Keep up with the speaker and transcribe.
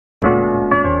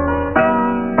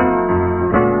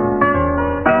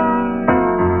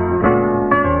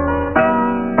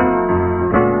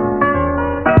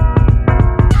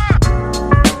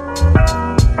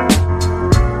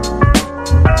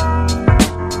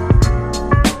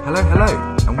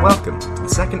Hello, and welcome to the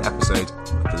second episode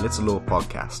of the Little Law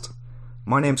Podcast.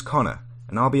 My name's Connor,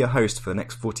 and I'll be your host for the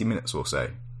next 40 minutes or so.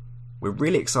 We're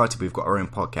really excited we've got our own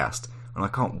podcast, and I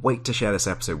can't wait to share this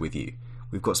episode with you.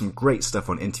 We've got some great stuff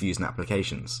on interviews and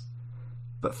applications.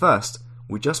 But first,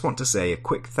 we just want to say a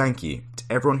quick thank you to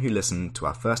everyone who listened to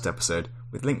our first episode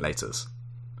with Linklaters.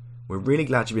 We're really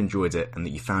glad you've enjoyed it and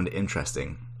that you found it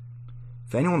interesting.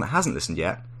 For anyone that hasn't listened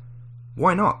yet,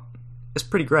 why not? It's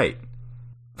pretty great.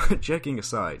 But joking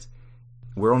aside,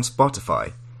 we're on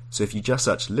Spotify, so if you just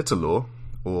search Little Law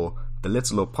or the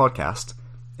Little Law Podcast,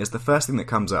 it's the first thing that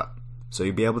comes up, so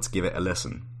you'll be able to give it a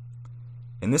listen.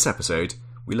 In this episode,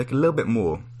 we look a little bit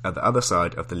more at the other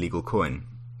side of the legal coin.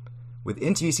 With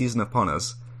interview season upon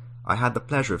us, I had the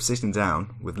pleasure of sitting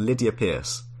down with Lydia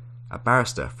Pearce, a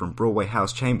barrister from Broadway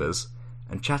House Chambers,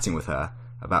 and chatting with her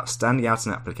about standing out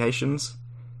in applications,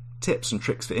 tips and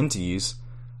tricks for interviews,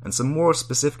 and some more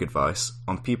specific advice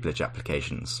on pupillage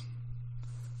applications.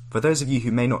 For those of you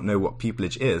who may not know what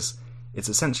pupillage is, it's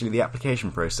essentially the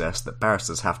application process that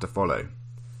barristers have to follow.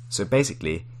 So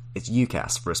basically, it's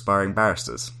UCAS for aspiring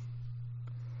barristers.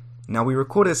 Now, we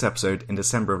recorded this episode in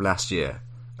December of last year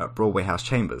at Broadway House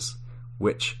Chambers,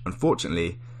 which,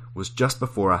 unfortunately, was just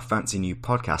before our fancy new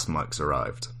podcast mics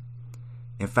arrived.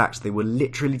 In fact, they were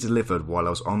literally delivered while I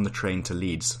was on the train to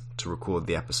Leeds to record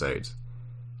the episode.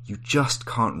 You just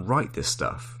can't write this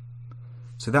stuff.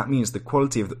 So that means the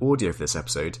quality of the audio for this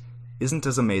episode isn't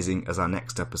as amazing as our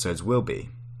next episodes will be,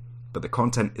 but the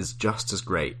content is just as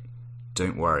great.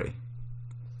 Don't worry.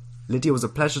 Lydia was a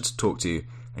pleasure to talk to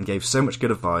and gave so much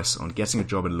good advice on getting a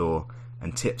job in law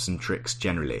and tips and tricks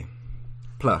generally.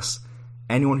 Plus,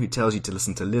 anyone who tells you to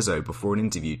listen to Lizzo before an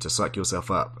interview to psych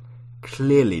yourself up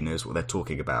clearly knows what they're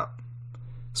talking about.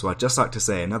 So I'd just like to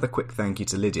say another quick thank you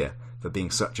to Lydia for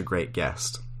being such a great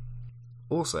guest.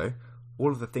 Also, all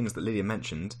of the things that Lydia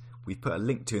mentioned, we've put a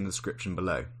link to in the description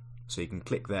below, so you can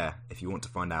click there if you want to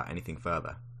find out anything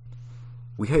further.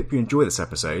 We hope you enjoy this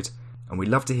episode, and we'd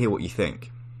love to hear what you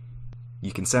think.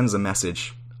 You can send us a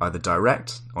message either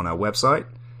direct on our website,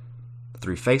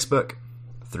 through Facebook,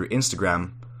 through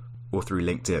Instagram, or through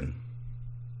LinkedIn.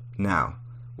 Now,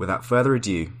 without further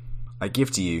ado, I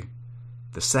give to you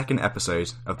the second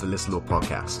episode of the Little Law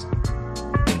Podcast.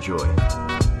 Enjoy.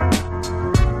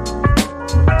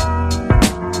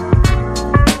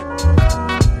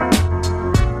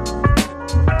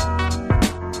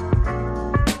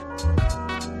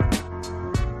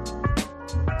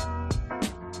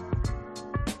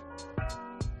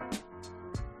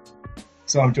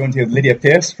 So I'm joined here with Lydia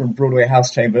Pearce from Broadway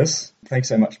House Chambers. Thanks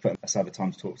so much for putting aside the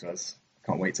time to talk to us.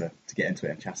 Can't wait to get into it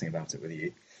and chatting about it with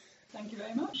you. Thank you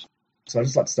very much. So I'd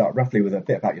just like to start roughly with a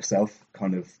bit about yourself,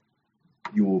 kind of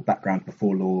your background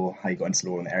before law, how you got into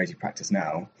law and the areas you practice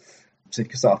now. So you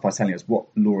can start off by telling us what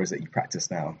law is it you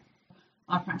practice now?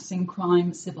 I practice in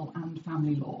crime, civil and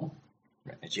family law.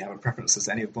 Do you have a preference as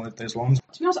any of one of those ones?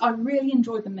 To be honest, I really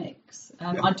enjoy the mix.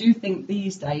 I do think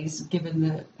these days, given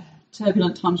the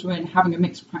turbulent times we're in, having a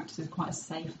mixed practice is quite a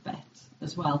safe bet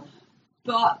as well.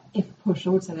 But if pushed,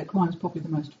 I would say that crime is probably the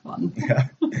most fun. Yeah.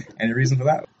 Any reason for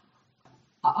that?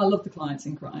 I love the clients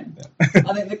in crime. Yeah.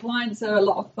 I think the clients are a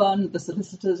lot of fun. The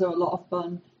solicitors are a lot of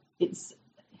fun. It's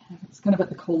kind of at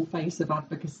the coal face of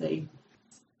advocacy.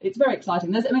 It's very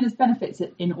exciting. There's benefits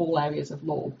in all areas of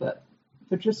law, but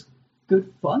for just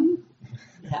good fun,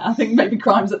 yeah, I think maybe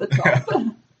crime's at the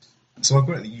top. So I've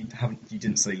got it that you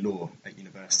didn't study law at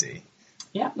university.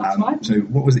 Yeah, that's right. So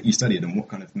what was it you studied, and what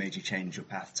kind of made you change your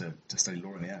path to study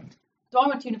law in the end? So I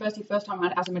went to university first time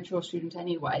around as a mature student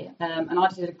anyway, and I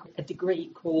did a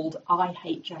degree called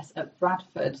IHS at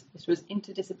Bradford. This was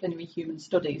Interdisciplinary Human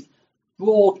Studies.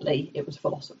 Broadly, it was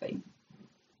philosophy.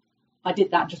 I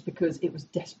did that just because it was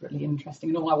desperately interesting,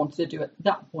 and all I wanted to do at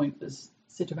that point was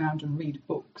sit around and read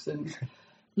books and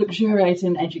luxuriate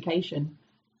in education.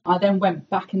 I then went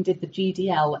back and did the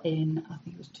GDL in, I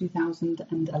think it was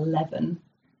 2011.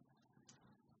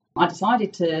 I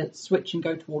decided to switch and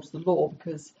go towards the law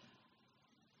because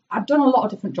I'd done a lot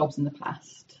of different jobs in the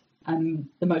past.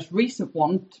 The most recent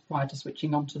one, prior to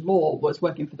switching on to law, was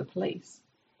working for the police,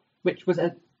 which was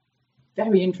a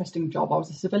very interesting job. I was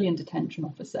a civilian detention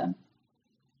officer,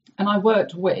 and I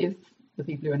worked with the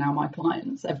people who are now my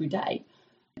clients every day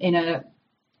in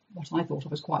what I thought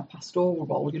of as quite a pastoral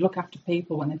role. You look after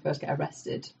people when they first get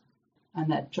arrested, and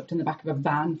they're chucked in the back of a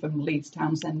van from Leeds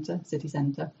town centre, city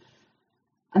centre,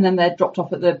 and then they're dropped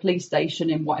off at the police station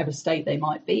in whatever state they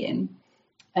might be in.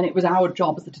 And it was our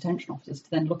job as the detention officers to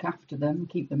then look after them,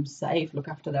 keep them safe, look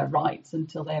after their rights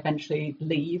until they eventually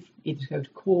leave, either to go to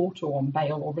court or on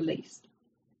bail or released.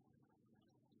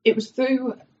 It was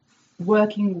through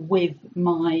working with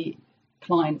my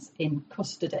clients in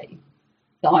custody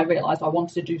that I realised I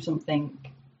wanted to do something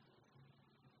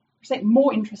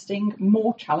more interesting,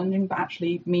 more challenging, but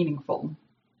actually meaningful.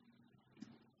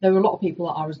 There were a lot of people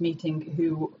that I was meeting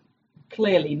who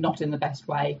clearly not in the best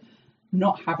way,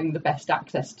 not having the best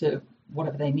access to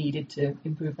whatever they needed to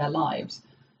improve their lives.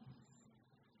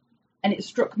 And it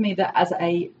struck me that as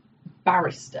a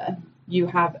barrister, you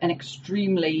have an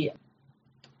extremely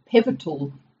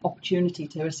pivotal opportunity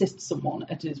to assist someone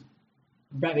at a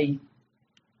very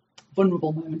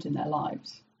vulnerable moment in their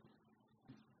lives.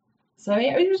 So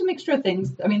it was a mixture of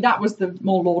things. I mean, that was the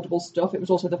more laudable stuff. It was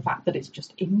also the fact that it's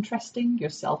just interesting. You're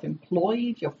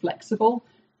self-employed, you're flexible,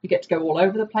 you get to go all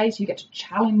over the place, you get to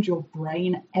challenge your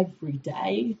brain every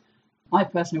day. I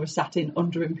personally was sat in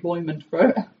underemployment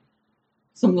for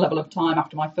some level of time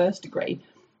after my first degree.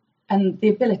 And the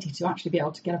ability to actually be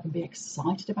able to get up and be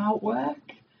excited about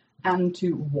work and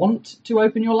to want to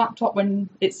open your laptop when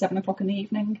it's 7 o'clock in the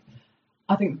evening,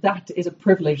 I think that is a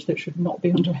privilege that should not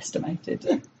be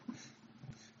underestimated.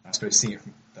 I suppose seeing it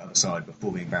from the other side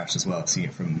before being barrister as well, seeing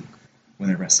it from when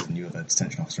they arrested and you were the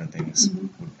detention officer and things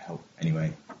would help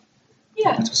anyway.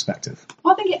 Yeah. That's perspective.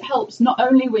 I think it helps not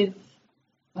only with,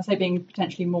 I say, being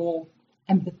potentially more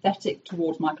empathetic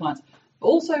towards my clients, but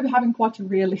also having quite a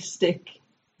realistic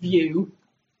view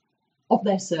of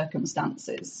their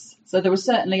circumstances. So there was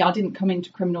certainly, I didn't come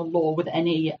into criminal law with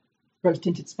any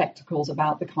rose-tinted spectacles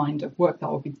about the kind of work that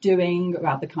I would be doing,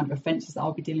 about the kind of offences that I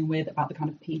would be dealing with, about the kind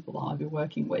of people that I would be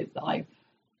working with. I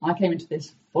came into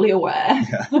this fully aware.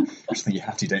 Yeah, I just think you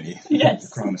have to, don't you? Yes.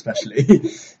 The crime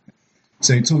especially.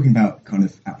 So talking about kind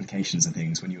of applications and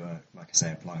things, when you were, like I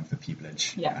say, applying for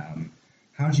pupillage,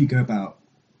 how do you go about,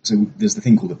 so there's the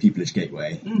thing called the pupillage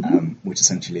gateway, which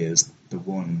essentially is the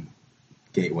one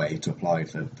gateway to apply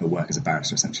for work as a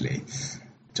barrister, essentially,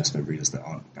 just for readers that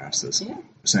aren't barristers. Yeah.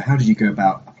 So how did you go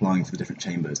about applying for the different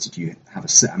chambers? Did you have a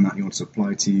set amount you wanted to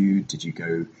apply to? Did you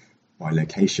go by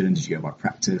location? Did you go by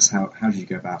practice? How did you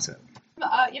go about it?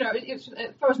 It's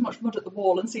throw as much mud at the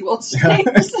wall and see what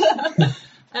sticks.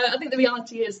 I think the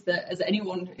reality is that, as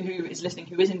anyone who is listening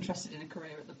who is interested in a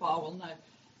career at the bar will know,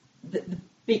 that the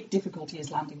big difficulty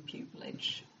is landing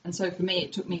pupillage. And so for me,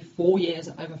 it took me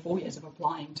over 4 years of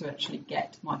applying to actually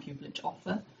get my pupillage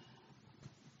offer.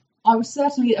 I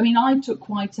took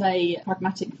quite a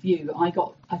pragmatic view. I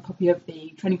got a copy of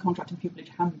the Training Contract and Pupillage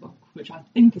Handbook, which I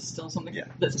think is still something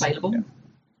that's available. Yeah.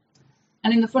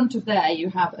 And in the front of there, you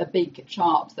have a big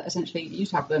chart that essentially you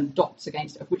used to have dots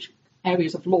against it of which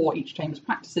areas of law each chamber's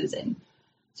practices in.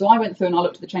 So I went through and I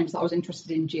looked at the chambers that I was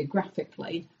interested in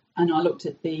geographically, and I looked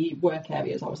at the work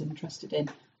areas I was interested in.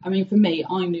 I mean, for me,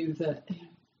 I knew that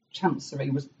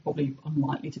Chancery was probably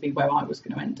unlikely to be where I was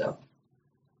going to end up.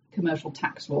 Commercial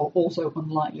tax law also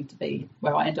unlikely to be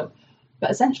where I end up.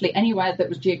 But essentially anywhere that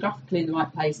was geographically in the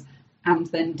right place and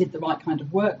then did the right kind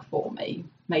of work for me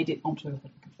made it onto a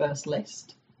first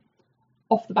list.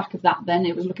 Off the back of that then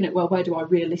it was looking at, well, where do I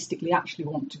realistically actually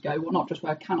want to go? Well, not just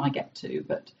where can I get to,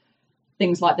 but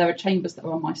things like there are chambers that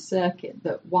are on my circuit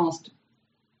that whilst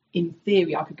in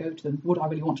theory I could go to them, would I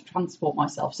really want to transport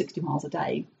myself 60 miles a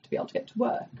day to be able to get to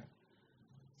work?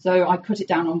 So I cut it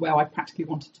down on where I practically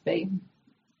wanted to be.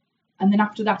 And then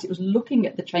after that, it was looking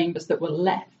at the chambers that were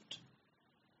left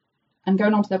and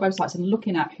going onto their websites and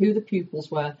looking at who the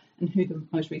pupils were and who the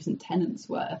most recent tenants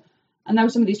were. And there were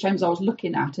some of these chambers I was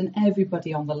looking at, and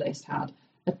everybody on the list had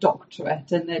a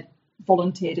doctorate, and they'd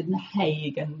volunteered in The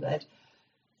Hague, and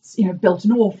they'd built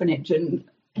an orphanage and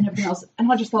everything else.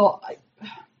 And I just thought,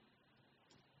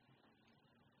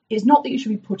 it's not that you should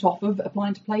be put off of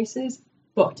applying to places,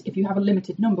 but if you have a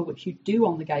limited number, which you do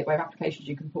on the gateway of applications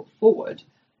you can put forward,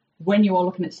 when you are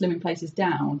looking at slimming places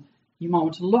down, you might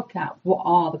want to look at what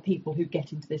are the people who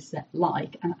get into this set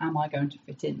like, and am I going to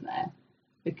fit in there?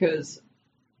 Because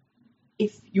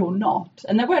if you're not,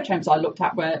 and there were chambers I looked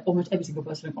at where almost every single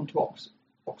person had gone to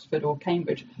Oxford or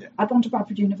Cambridge. Yeah. I'd gone to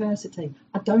Bradford University.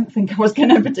 I don't think I was going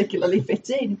to particularly fit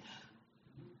in.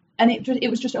 And it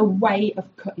was just a way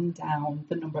of cutting down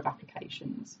the number of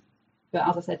applications. But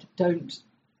as I said, don't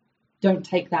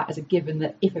take that as a given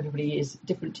that if everybody is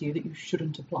different to you, that you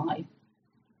shouldn't apply.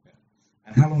 Yeah.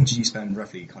 And how long did you spend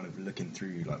roughly kind of looking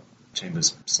through like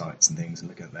chambers sites and things and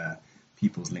looking at their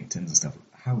people's LinkedIns and stuff?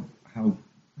 How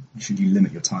should you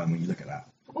limit your time when you look at that?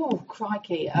 Oh,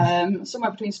 crikey. Somewhere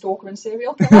between stalker and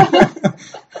serial killer.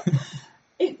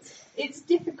 It's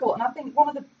difficult. And I think one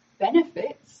of the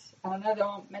benefits, and I know there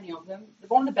aren't many of them,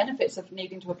 one of the benefits of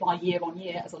needing to apply year on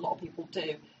year, as a lot of people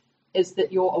do, is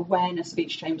that your awareness of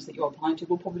each chambers that you're applying to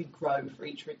will probably grow for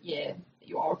each year that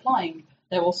you are applying.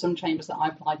 There were some chambers that I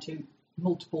applied to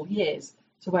multiple years.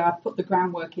 So where I put the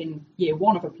groundwork in year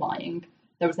 1 of applying,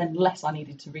 there was then less I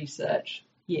needed to research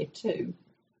year 2.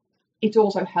 It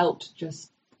also helped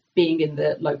just being in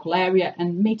the local area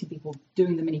and meeting people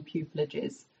doing the mini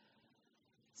pupilages.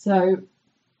 So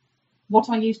what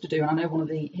I used to do, and I know one of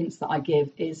the hints that I give,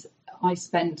 is I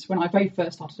spent, when I very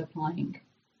first started applying,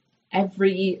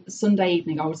 every Sunday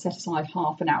evening I would set aside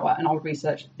half an hour and I would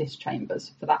research this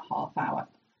chambers for that half hour.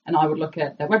 And I would look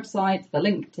at their website, their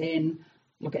LinkedIn,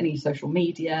 look at any social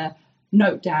media,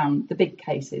 note down the big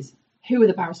cases, who are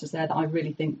the barristers there that I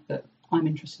really think that I'm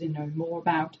interested in knowing more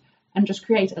about, and just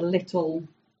create a little,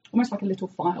 almost like a little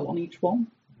file on each one.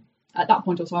 At that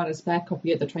point also I had a spare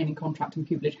copy of the training contract and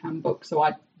pupillage handbook, so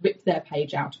I'd rip their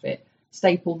page out of it,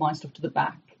 staple my stuff to the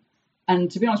back. And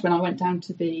to be honest, when I went down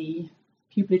to the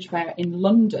pupillage fair in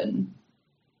London,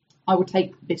 I would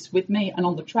take this with me, and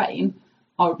on the train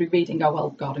I would be reading, oh well,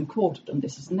 Garden Court have done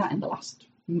this and that in the last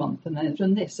month, and then it's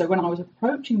done this. So when I was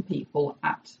approaching people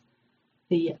at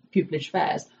the pupillage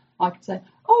fairs, I could say,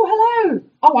 oh, hello,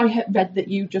 oh, I had read that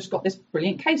you just got this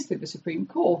brilliant case through the Supreme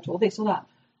Court, or this or that.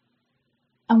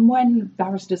 And when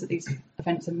barristers at these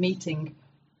events are meeting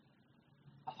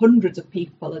hundreds of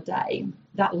people a day,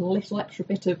 that little extra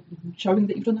bit of showing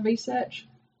that you've done the research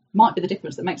might be the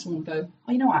difference that makes someone go,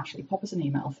 oh, you know, actually, pop us an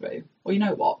email through, or you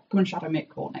know what, come and shadow me at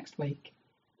court next week.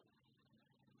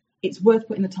 It's worth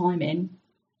putting the time in.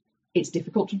 It's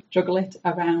difficult to juggle it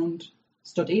around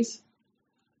studies.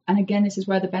 And again, this is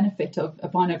where the benefit of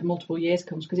applying over multiple years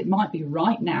comes, because it might be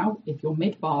right now, if you're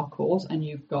mid-bar course and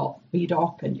you've got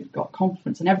BDoc and you've got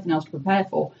conference and everything else to prepare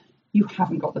for, you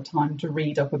haven't got the time to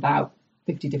read up about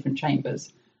 50 different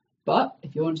chambers. But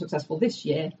if you're unsuccessful this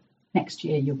year, next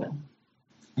year you will.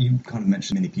 You kind of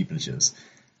mentioned mini pupilages.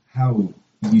 How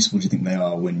useful do you think they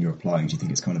are when you're applying? Do you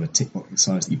think it's kind of a tick box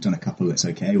exercise that you've done a couple, it's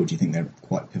okay, or do you think they're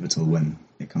quite pivotal when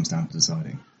it comes down to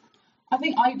deciding? I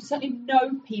think I certainly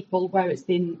know people where it's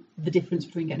been the difference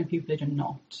between getting a pupillage and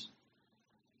not.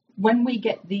 When we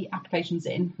get the applications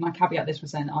in, and I caveat this with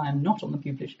saying I am not on the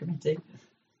pupillage committee,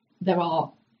 there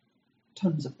are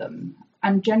tons of them.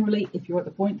 And generally, if you're at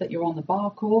the point that you're on the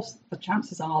bar course, the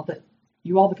chances are that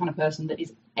you are the kind of person that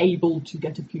is able to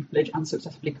get a pupillage and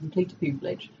successfully complete a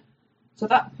pupillage. So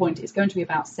at that point, it's going to be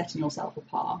about setting yourself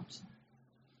apart.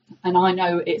 And I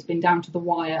know it's been down to the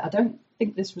wire. I don't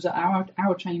think this was at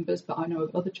our chambers, but I know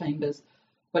of other chambers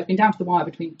where it's been down to the wire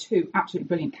between two absolutely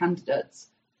brilliant candidates,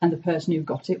 and the person who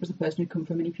got it was the person who'd come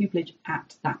from mini pupillage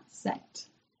at that set.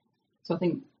 So I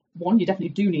think, one, you definitely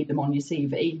do need them on your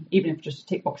CV, even if it's just a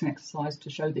tick boxing exercise to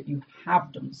show that you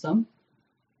have done some.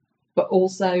 But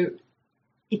also,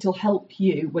 it'll help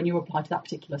you when you apply to that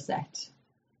particular set.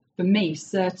 For me,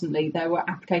 certainly, there were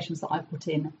applications that I put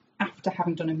in after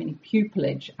having done a mini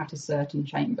pupillage at a certain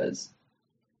chambers,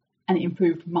 and it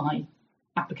improved my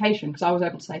application because I was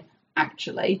able to say,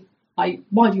 actually, why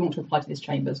do you want to apply to this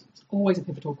chambers? It's always a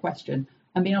pivotal question.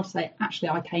 And being able to say, actually,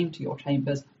 I came to your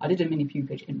chambers, I did a mini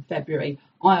pupillage in February,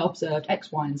 I observed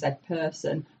X, Y, and Z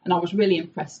person, and I was really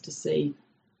impressed to see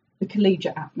the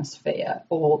collegiate atmosphere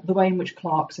or the way in which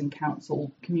clerks and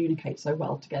counsel communicate so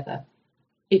well together.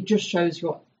 It just shows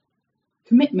your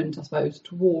commitment, I suppose,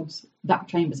 towards that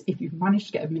chambers if you've managed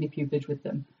to get a mini pupillage with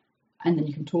them, and then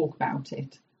you can talk about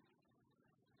it.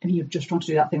 And you're just trying to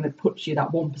do that thing that puts you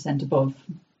that 1% above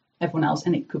everyone else,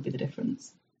 and it could be the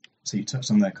difference. So you touched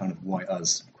on that kind of why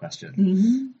us question.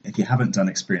 Mm-hmm. If you haven't done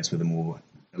experience with them, or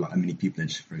like a mini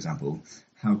pupillage, for example,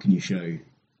 how can you show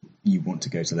you want to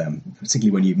go to them,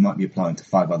 particularly when you might be applying to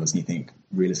 5 others and you think,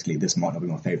 realistically, this might not be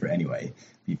my favourite anyway.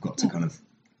 You've got to kind of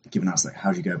give an answer, like,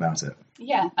 how do you go about it?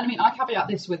 Yeah, and I mean, I caveat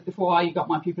this with, before I got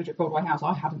my pupillage at Broadway House,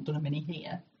 I hadn't done a mini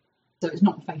here, so it's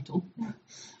not fatal.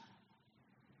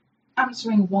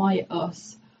 Answering why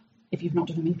us if you've not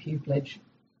done a mini pupillage.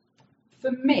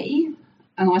 For me,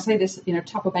 and I say this,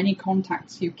 tap up any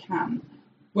contacts you can,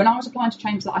 when I was applying to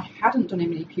chambers that I hadn't done a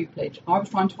mini pupillage, I was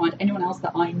trying to find anyone else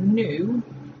that I knew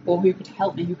or who could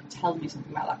help me, who could tell me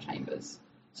something about that chambers.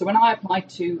 So when I applied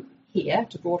to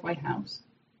Broadway House,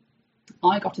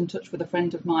 I got in touch with a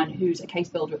friend of mine who's a case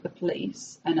builder at the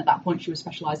police, and at that point she was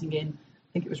specialising in, I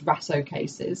think it was RASO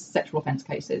cases, sexual offence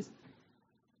cases.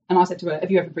 And I said to her, have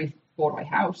you ever briefed Broadway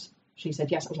House? She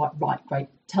said yes. I was like, right, great,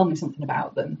 tell me something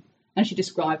about them. And she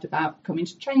described about coming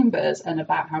to chambers and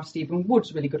about how Stephen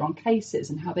Wood's really good on cases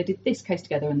and how they did this case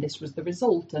together and this was the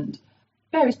result, and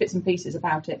various bits and pieces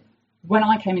about it. When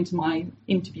I came into my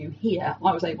interview here,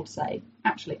 I was able to say,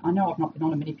 actually, I know I've not been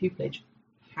on a mini pupillage.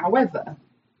 However,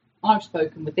 I've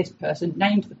spoken with this person,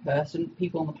 named the person,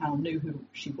 people on the panel knew who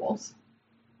she was.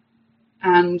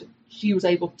 And she was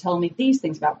able to tell me these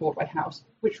things about Broadway House,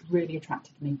 which really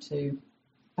attracted me to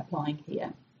applying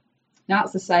here. Now,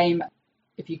 it's the same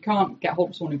if you can't get hold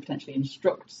of someone who potentially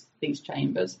instructs these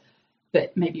chambers,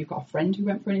 but maybe you've got a friend who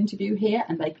went for an interview here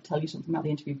and they could tell you something about the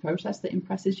interview process that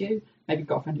impresses you. Maybe you've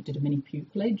got a friend who did a mini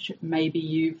pupillage. Maybe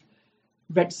you've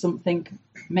read something.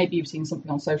 Maybe you've seen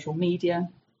something on social media.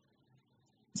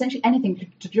 Essentially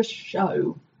anything to just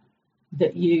show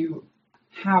that you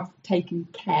have taken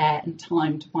care and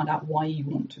time to find out why you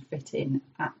want to fit in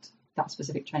at that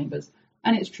specific chambers.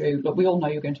 And it's true, look, we all know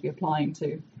you're going to be applying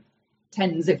to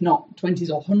tens, if not 20s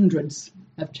or hundreds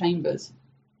of chambers.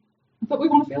 But we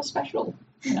want to feel special,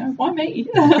 why me?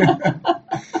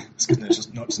 It's good,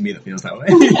 it's not just me that feels that way.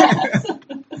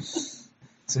 Yes.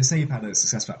 So say you've had a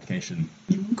successful application,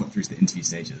 you've got through to the interview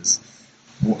stages.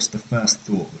 What's the first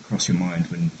thought that crossed your mind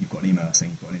when you've got an email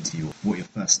saying you've got an interview? What are your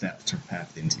first steps to prepare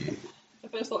for the interview? The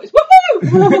first thought is,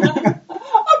 woohoo!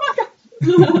 Oh my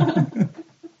God!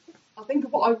 I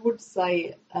think what I would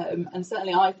say, and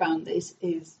certainly I found this,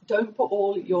 is don't put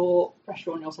all your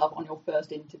pressure on yourself on your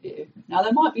first interview. Now,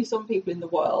 there might be some people in the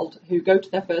world who go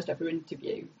to their first ever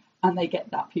interview and they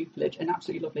get that pupillage, and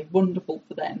absolutely lovely, wonderful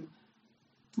for them.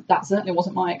 That certainly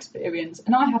wasn't my experience,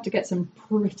 and I had to get some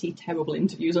pretty terrible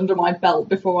interviews under my belt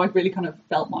before I really kind of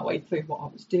felt my way through what I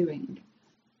was doing.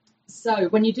 So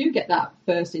when you do get that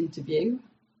first interview,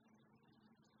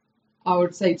 I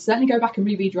would say certainly go back and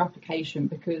reread your application,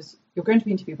 because you're going to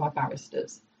be interviewed by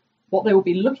barristers. What they will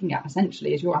be looking at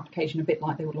essentially is your application, a bit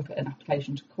like they would look at an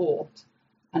application to court.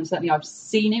 And certainly I've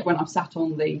seen it when I've sat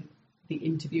on the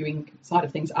interviewing side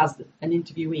of things as an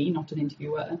interviewee, not an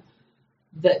interviewer,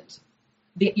 that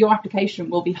your application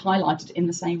will be highlighted in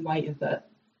the same way that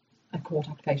a court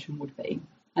application would be.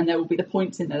 And there will be the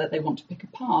points in there that they want to pick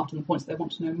apart and the points that they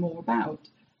want to know more about.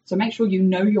 So make sure you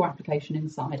know your application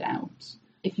inside out.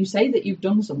 If you say that you've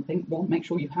done something, one, make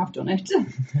sure you have done it.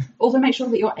 Also, make sure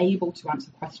that you're able to answer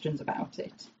questions about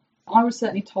it. I was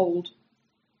certainly told,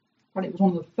 and it was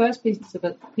one of the first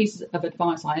pieces of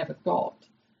advice I ever got,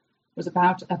 was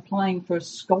about applying for a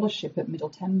scholarship at Middle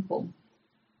Temple.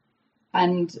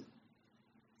 And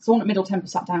someone at Middle Temple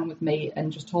sat down with me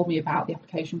and just told me about the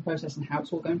application process and how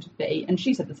it's all going to be. And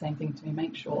she said the same thing to me: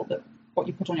 make sure that what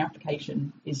you put on your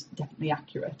application is definitely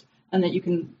accurate and that you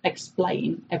can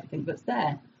explain everything that's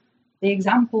there. The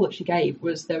example that she gave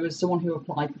was there was someone who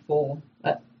applied before,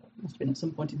 must have been at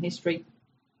some point in history,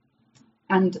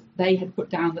 and they had put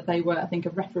down that they were, I think, a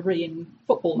referee in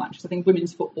football matches, I think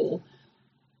women's football.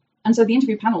 And so the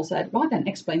interview panel said, right then,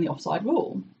 explain the offside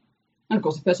rule. And of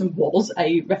course, the person was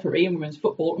a referee in women's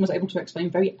football and was able to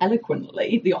explain very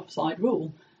eloquently the offside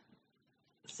rule.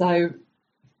 So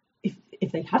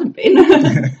if they hadn't been,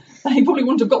 they probably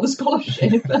wouldn't have got the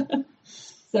scholarship.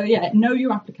 So yeah, know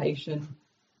your application,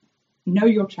 know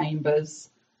your chambers.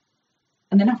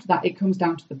 And then after that, it comes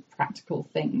down to the practical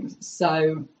things.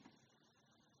 So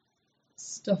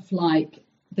stuff like,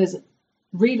 there's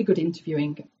really good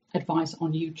interviewing advice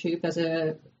on YouTube. There's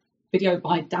a video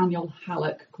by Daniel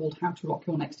Halleck called How to Rock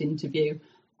Your Next Interview.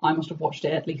 I must have watched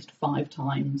it at least 5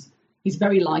 times. He's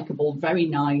very likeable, very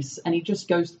nice, and he just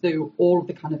goes through all of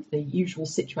the kind of the usual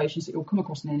situations that you'll come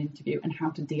across in an interview and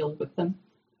how to deal with them.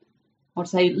 I would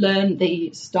say learn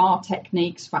the STAR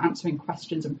techniques for answering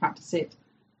questions and practice it.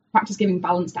 Practice giving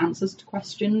balanced answers to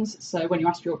questions. So when you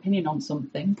ask your opinion on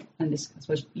something, and this I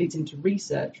suppose leads into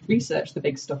research the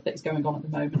big stuff that is going on at the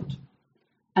moment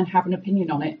and have an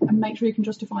opinion on it and make sure you can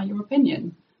justify your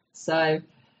opinion. So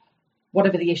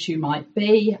whatever the issue might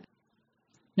be,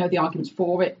 know the arguments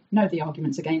for it, know the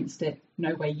arguments against it,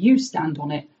 know where you stand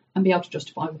on it, and be able to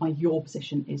justify why your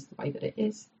position is the way that it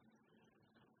is.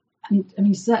 And I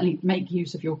mean, certainly make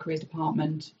use of your careers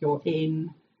department, your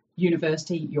in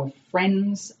university, your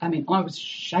friends. I mean, I was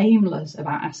shameless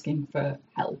about asking for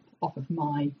help off of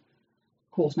my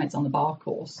course mates on the bar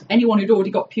course. Anyone who'd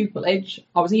already got pupillage,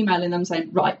 I was emailing them saying,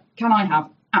 right, can I have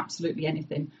absolutely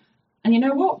anything? And you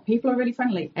know what? People are really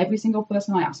friendly. Every single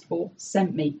person I asked for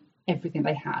sent me everything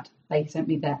they had. They sent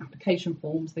me their application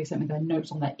forms, they sent me their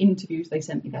notes on their interviews, they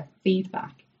sent me their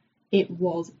feedback. It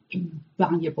was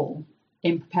invaluable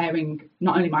in preparing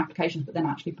not only my applications, but then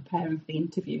actually preparing for the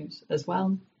interviews as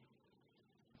well.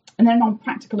 And then on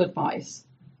practical advice,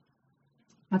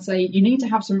 I'd say you need to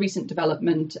have some recent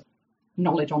development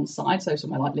knowledge on side. So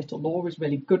somewhere like Little Law is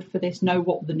really good for this. Know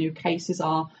what the new cases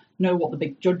are, know what the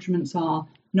big judgments are,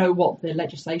 know what the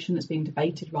legislation that's being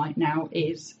debated right now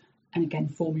is, and again,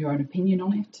 form your own opinion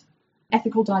on it.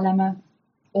 Ethical dilemma,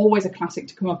 always a classic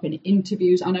to come up in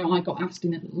interviews. I know I got asked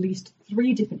in at least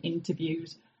 3 different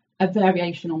interviews a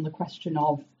variation on the question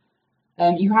of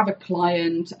you have a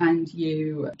client and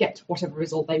you get whatever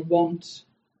result they want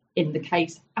in the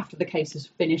case. After the case is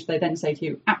finished, they then say to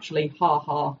you, actually,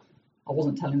 I I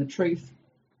wasn't telling the truth.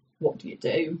 What do you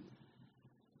do?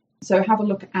 So have a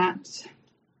look at,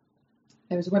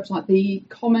 there was a website, the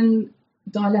Common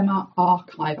Dilemma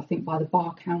Archive, I think by the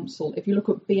Bar Council. If you look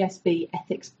at BSB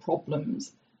ethics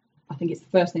problems, I think it's the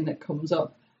first thing that comes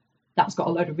up. That's got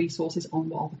a load of resources on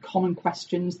what are the common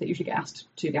questions that usually get asked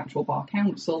to the actual Bar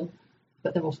Council,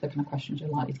 but they're also the kind of questions you're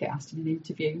likely to get asked in an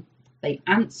interview. They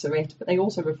answer it, but they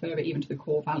also refer it even to the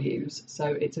core values. So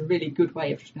it's a really good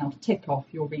way of just being able to tick off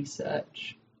your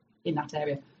research in that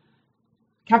area.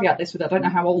 Caveat this with, I don't know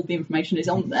how old the information is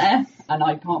on there, and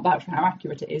I can't vouch for how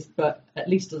accurate it is, but at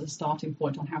least as a starting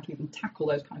point on how to even tackle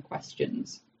those kind of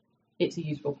questions, it's a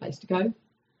useful place to go.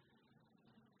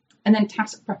 And then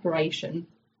task preparation.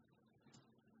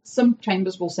 Some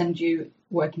chambers will send you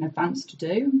work in advance to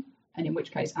do, and in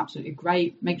which case, absolutely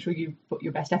great. Make sure you put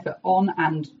your best effort on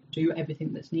and do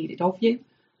everything that's needed of you.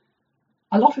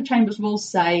 A lot of chambers will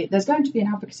say there's going to be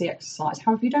an advocacy exercise,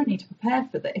 however, you don't need to prepare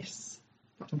for this.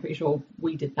 I'm pretty sure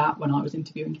we did that when I was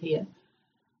interviewing here.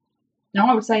 Now,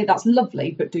 I would say that's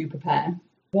lovely, but do prepare.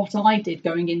 What I did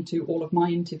going into all of my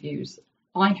interviews,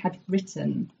 I had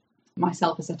written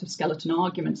myself a set of skeleton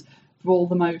arguments for all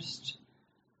the most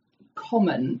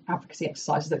common advocacy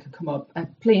exercises that could come up: a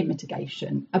plea and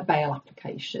mitigation, a bail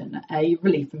application, a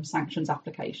relief from sanctions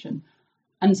application.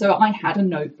 And so I had a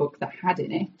notebook that had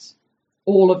in it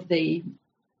all of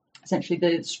essentially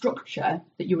the structure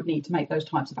that you would need to make those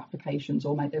types of applications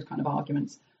or make those kind of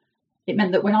arguments. It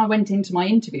meant that when I went into my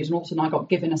interviews, and also I got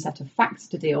given a set of facts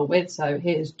to deal with, so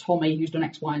here's Tommy who's done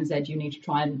X, Y, and Z, you need to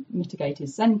try and mitigate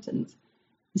his sentence.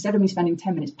 Instead of me spending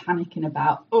 10 minutes panicking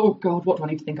about, oh God, what do I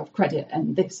need to think of credit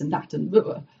and this and that and blah,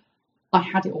 blah, I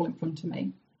had it all in front of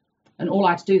me. And all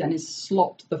I had to do then is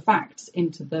slot the facts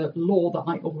into the law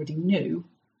that I already knew.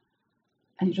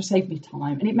 And it just saved me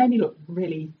time. And it made me look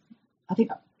really, I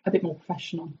think, a bit more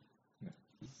professional.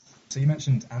 So you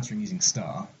mentioned answering using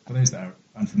STAR. For those that are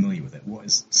unfamiliar with it, what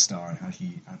is STAR and how do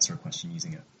you answer a question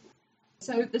using it?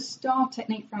 So the STAR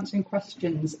technique for answering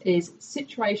questions is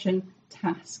situation,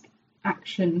 task,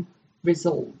 action,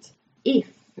 result. If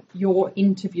your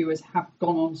interviewers have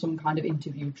gone on some kind of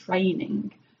interview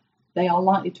training, they are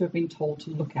likely to have been told to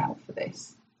look out for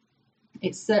this.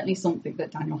 It's certainly something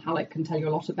that Daniel Hallett can tell you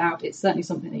a lot about. It's certainly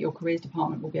something that your careers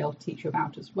department will be able to teach you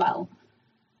about as well.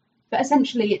 But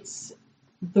essentially, it's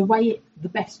the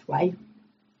best way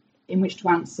in which to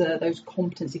answer those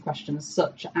competency questions,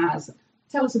 such as,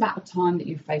 tell us about a time that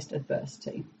you've faced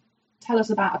adversity. Tell us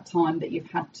about a time that you've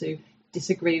had to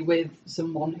disagree with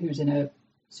someone who's in a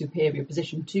superior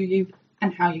position to you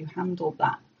and how you handled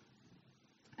that.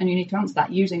 And you need to answer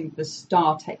that using the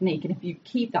STAR technique. And if you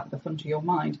keep that at the front of your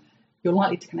mind, you're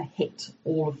likely to kind of hit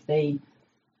all of the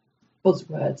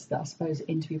buzzwords that I suppose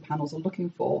interview panels are looking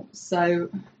for. So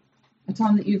a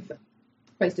time that you've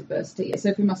faced adversity.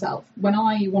 So for myself, when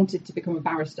I wanted to become a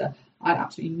barrister, I had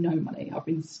absolutely no money. I've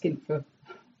been skint for a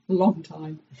long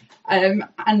time.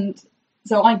 And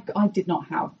so I did not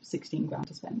have 16 grand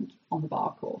to spend on the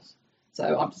bar course.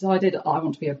 So I've decided I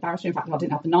want to be a barrister. In fact, I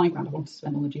didn't have the 9 grand I wanted to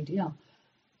spend on the GDL.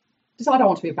 Decide I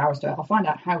want to be a barrister. I'll find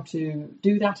out how to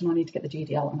do that, and I need to get the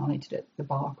GDL and I need to do the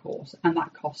bar course. And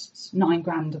that costs 9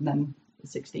 grand and then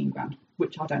 16 grand,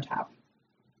 which I don't have.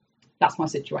 That's my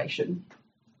situation.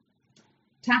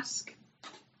 Task.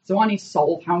 So I need to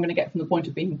solve how I'm going to get from the point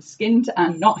of being skint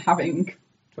and not having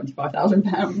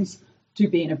 £25,000 to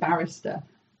being a barrister.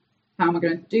 How am I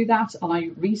going to do that?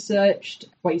 I researched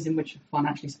ways in which of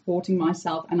financially supporting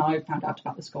myself, and I found out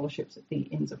about the scholarships at the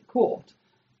Inns of Court.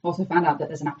 I also found out that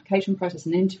there's an application process,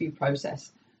 an interview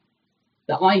process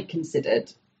that I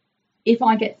considered, if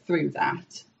I get through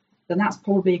that, then that's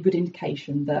probably a good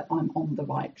indication that I'm on the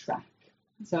right track.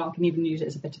 So I can even use it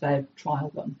as a bit of a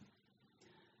trial run.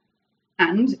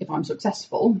 And if I'm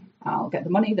successful, I'll get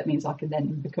the money. That means I can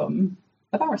then become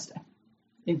a barrister,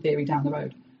 in theory, down the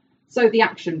road. So the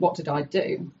action, what did I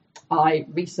do? I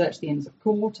researched the Inns of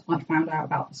Court. I found out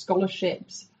about the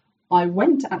scholarships. I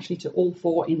went actually to all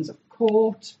 4 Inns of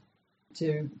Court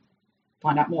to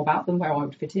find out more about them, where I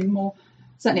would fit in more.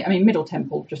 Certainly, I mean, Middle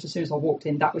Temple, just as soon as I walked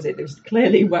in, that was it. It was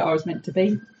clearly where I was meant to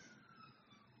be.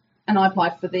 And I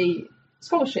applied for the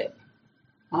scholarship.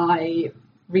 I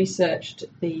researched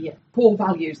the core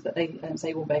values that they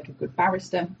say will make a good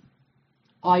barrister.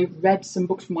 I read some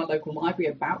books from my local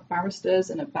library about barristers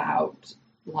and about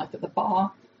life at the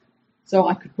bar, so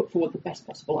I could put forward the best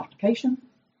possible application.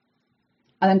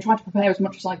 I then tried to prepare as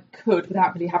much as I could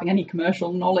without really having any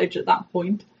commercial knowledge at that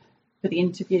point for the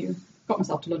interview. Got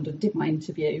myself to London, did my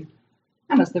interview,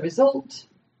 and as the result,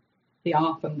 the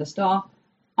R from the STAR,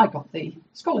 I got the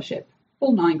scholarship,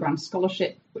 full 9 grand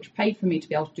scholarship, which paid for me to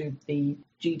be able to do the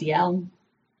GDL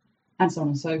and so on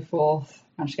and so forth.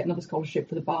 Managed to get another scholarship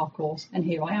for the bar course, and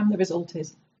here I am. The result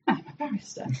is I'm a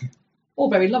barrister. All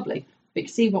very lovely. But you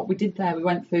see what we did there. We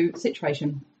went through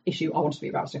situation, issue, I want to be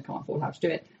a barrister, can't afford how to do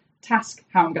it. Task,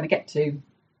 how I'm going to get to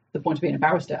the point of being a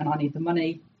barrister, and I need the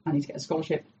money, I need to get a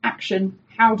scholarship. Action,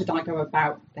 how did I go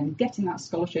about then getting that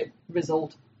scholarship?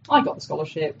 Result, I got the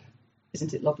scholarship.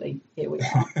 Isn't it lovely? Here we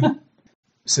are.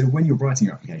 So when you're writing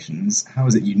your applications, how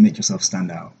is it you make yourself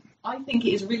stand out? I think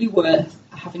it is really worth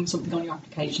having something on your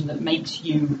application that makes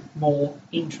you more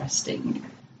interesting.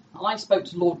 I spoke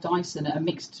to Lord Dyson at a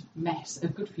mixed mess a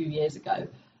good few years ago.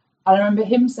 I remember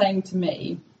him saying to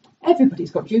me, everybody's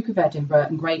got Duke of Edinburgh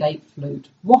and grade 8 flute.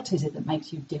 What is it that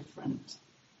makes you different?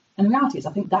 And the reality is,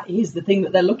 I think that is the thing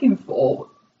that they're looking for.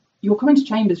 You're coming to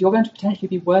chambers, you're going to potentially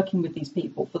be working with these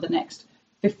people for the next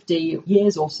 50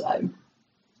 years or so.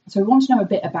 So we want to know a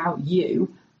bit about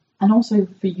you. And also,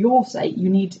 for your sake, you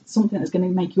need something that's going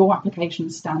to make your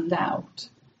application stand out.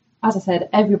 As I said,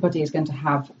 everybody is going to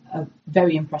have a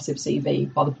very impressive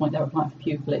CV by the point they're applying for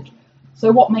pupillage.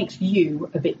 So what makes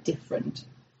you a bit different?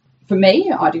 For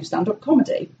me, I do stand-up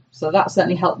comedy. So that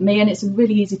certainly helped me, and it's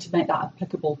really easy to make that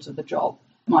applicable to the job.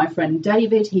 My friend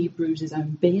David, he brews his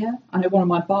own beer. I know one of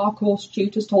my bar course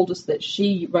tutors told us that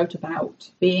she wrote about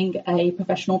being a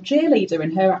professional cheerleader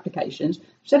in her applications.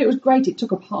 She said it was great. It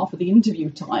took up half of the interview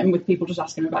time with people just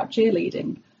asking about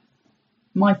cheerleading.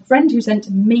 My friend who sent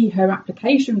me her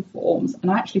application forms, and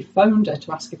I actually phoned her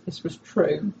to ask if this was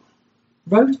true,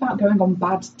 wrote about going on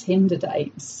bad Tinder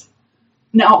dates.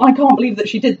 Now, I can't believe that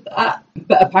she did that,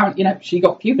 but apparently, she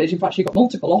got pupillage. In fact, she got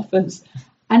multiple offers.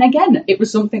 And again, it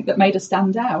was something that made her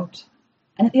stand out.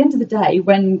 And at the end of the day,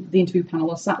 when the interview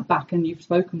panel are sat back and you've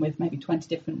spoken with maybe 20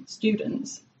 different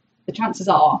students, the chances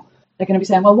are they're going to be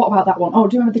saying, well, what about that one? Oh,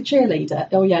 do you remember the cheerleader?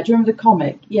 Oh, yeah. Do you remember the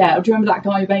comic? Yeah. Or do you remember that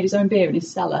guy who made his own beer in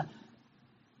his cellar?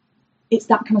 It's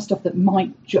that kind of stuff that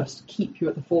might just keep you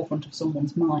at the forefront of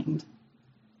someone's mind.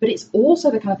 But it's also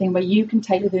the kind of thing where you can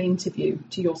tailor the interview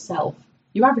to yourself.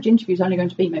 Your average interview is only going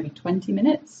to be maybe 20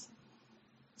 minutes.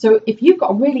 So if you've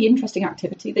got a really interesting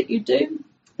activity that you do,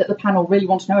 that the panel really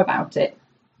want to know about it,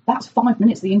 that's 5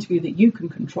 minutes of the interview that you can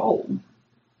control.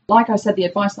 Like I said, the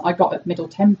advice that I got at Middle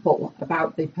Temple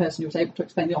about the person who was able to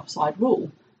explain the offside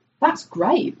rule, that's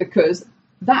great, because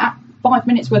that 5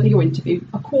 minutes worth of your interview,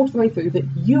 a quarter of the way through, that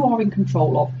you are in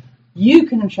control of, you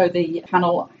can show the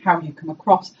panel how you come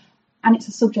across, and it's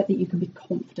a subject that you can be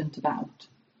confident about.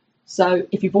 So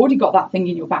if you've already got that thing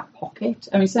in your back pocket,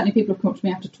 certainly people have come up to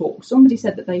me after talk. Somebody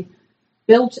said that they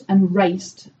built and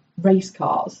raced race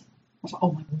cars. I was like,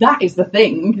 oh my, that is the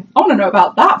thing. I want to know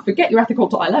about that. Forget your ethical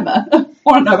dilemma. I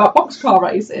want to know about boxcar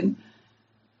racing.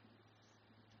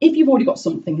 If you've already got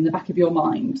something in the back of your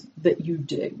mind that you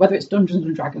do, whether it's Dungeons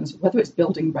and Dragons, whether it's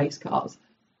building race cars,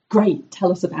 great,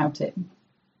 tell us about it.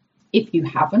 If you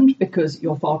haven't because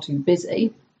you're far too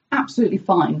busy, absolutely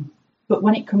fine. But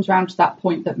when it comes around to that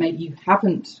point that maybe you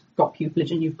haven't got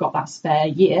pupillage and you've got that spare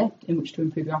year in which to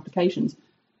improve your applications,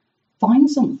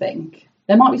 find something.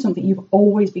 There might be something you've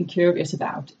always been curious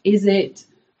about. Is it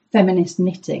feminist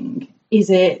knitting? Is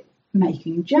it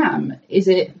making jam? Is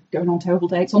it going on terrible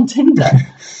dates on Tinder?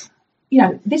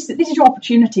 This is your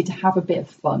opportunity to have a bit of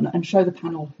fun and show the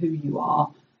panel who you are.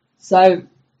 So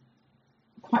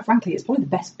quite frankly, it's probably the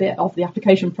best bit of the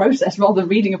application process rather than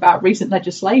reading about recent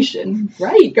legislation.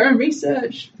 Great, go and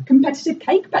research competitive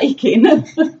cake baking.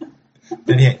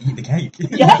 Then eat the cake.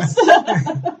 Yes.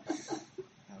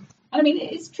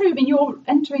 It's true. You're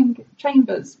entering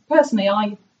chambers. Personally,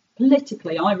 I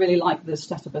really like the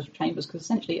setup of chambers because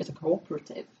essentially it's a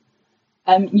cooperative.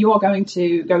 You are going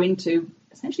to go into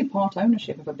essentially part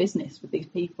ownership of a business with these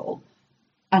people,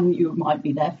 and you might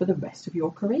be there for the rest of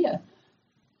your career.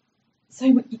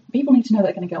 So people need to know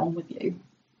they're going to get on with you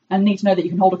and need to know that you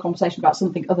can hold a conversation about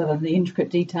something other than the intricate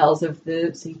details of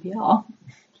the CPR.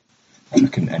 I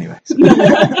couldn't anyway.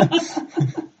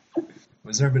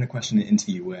 Was there been a question in the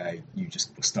interview where you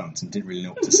just were stumped and didn't really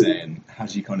know what to say, and how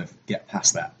did you kind of get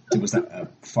past that? Was that a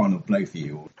final blow for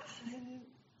you? Or?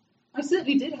 I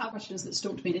certainly did have questions that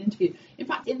stumped me in an interview. In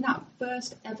fact, in that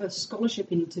first ever scholarship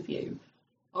interview,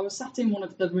 I was sat in one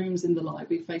of the rooms in the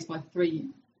library faced by 3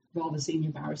 rather senior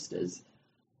barristers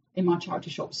in my charity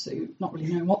shop suit, not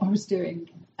really knowing what I was doing.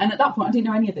 And at that point, I didn't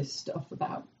know any of this stuff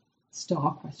about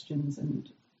star questions and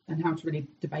how to really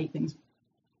debate things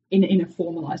in a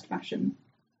formalised fashion.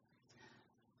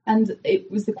 And it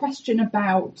was the question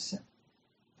about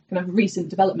kind of recent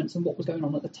developments and what was going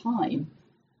on at the time.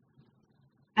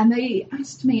 And they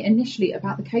asked me initially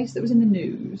about the case that was in the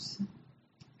news,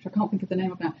 which I can't think of the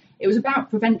name of now. It was about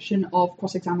prevention of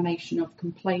cross-examination of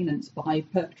complainants by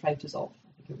perpetrators of,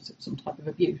 I think it was some type of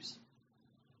abuse.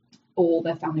 or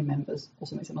their family members or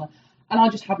something similar. And I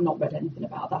just had not read anything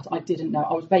about that. I didn't know.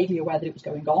 I was vaguely aware that it was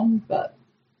going on, but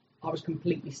I was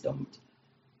completely stumped.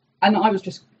 And I was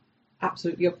just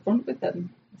absolutely upfront with them.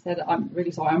 I said, I'm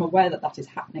really sorry, I'm aware that that is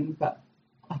happening, but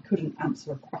I couldn't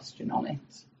answer a question on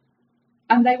it.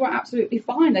 And they were absolutely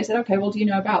fine. They said, okay, well, do you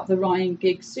know about the Ryan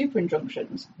Giggs super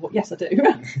injunctions? Well, yes, I do.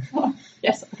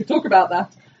 Yes, I could talk about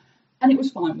that. And it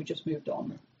was fine. We just moved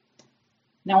on.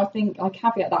 Now, I think I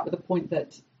caveat that with the point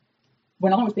that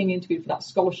when I was being interviewed for that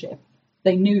scholarship,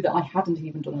 they knew that I hadn't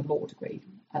even done a law degree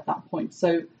at that point.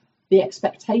 So the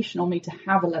expectation on me to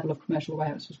have a level of commercial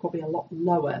awareness was probably a lot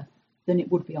lower than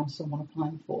it would be on someone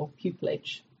applying for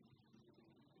pupillage.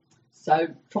 So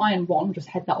try and just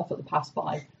head that off at the pass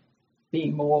by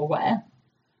being more aware.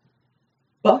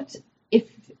 But if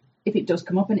it does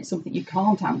come up and it's something you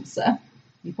can't answer,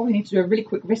 you probably need to do a really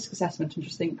quick risk assessment and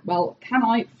just think, well, can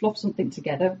I fluff something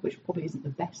together, which probably isn't the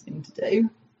best thing to do?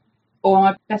 Or am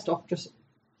I best off just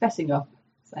fessing up,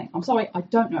 saying, I'm sorry, I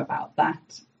don't know about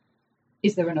that.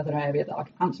 Is there another area that I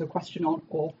can answer a question on?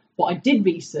 Or what I did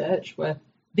research were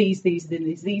these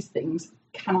things.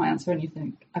 Can I answer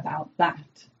anything about that?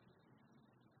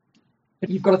 But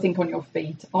you've got to think on your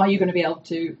feet. Are you going to be able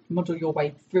to muddle your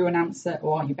way through an answer,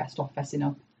 or are you best off fessing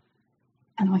up?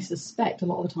 And I suspect a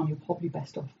lot of the time you're probably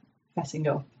best off fessing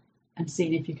up and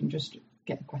seeing if you can just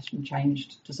get the question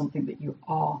changed to something that you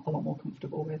are a lot more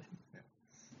comfortable with.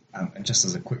 And just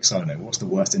as a quick side note, what's the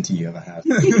worst interview you ever had?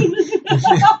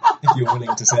 if you're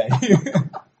willing to say.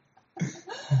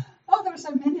 Oh, there were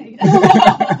so many.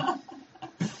 I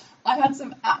had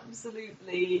some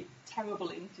absolutely terrible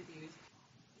interviews.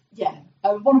 Yeah,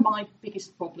 one of my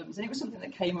biggest problems, and it was something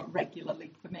that came up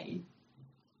regularly for me,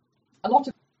 a lot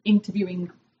of interviewing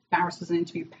barristers and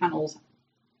interview panels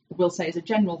will say as a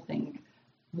general thing,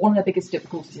 one of their biggest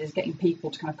difficulties is getting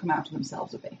people to kind of come out of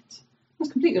themselves a bit.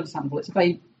 That's completely understandable. It's a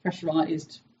very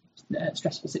pressurised,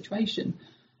 stressful situation.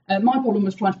 My problem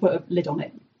was trying to put a lid on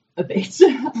it a bit.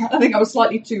 I think I was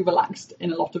slightly too relaxed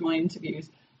in a lot of my interviews,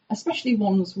 especially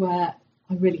ones where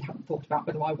I really hadn't thought about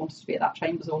whether I wanted to be at that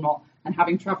Chambers or not, and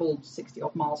having travelled 60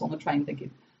 odd miles on the train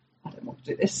thinking, I don't want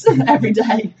to do this every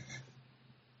day.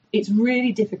 It's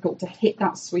really difficult to hit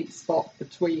that sweet spot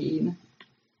between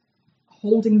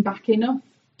holding back enough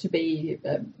to be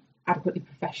adequately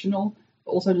professional,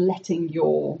 but also letting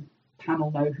your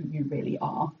panel know who you really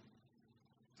are.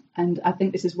 And I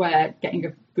think this is where getting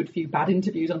a good few bad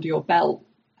interviews under your belt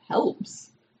helps.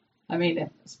 I mean, I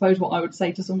suppose what I would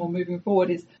say to someone moving forward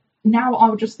is, now I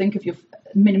would just think of your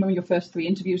first 3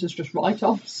 interviews as just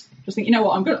write-offs. Just think, you know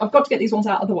what, I've got to get these ones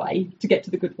out of the way to get to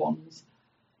the good ones,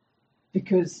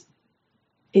 because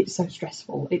it's so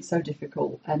stressful, it's so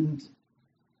difficult, and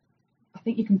I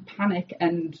think you can panic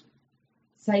and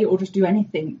say or just do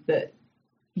anything that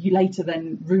you later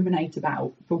then ruminate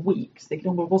about for weeks, thinking,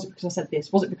 oh, well, was it because I said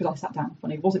this? Was it because I sat down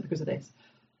funny? Was it because of this?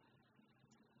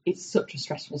 It's such a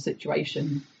stressful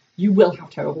situation. You will have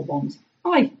terrible ones.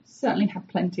 I certainly had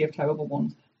plenty of terrible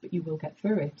ones, but you will get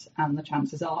through it. And the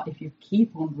chances are, if you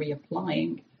keep on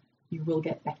reapplying, you will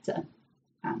get better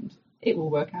and it will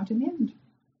work out in the end.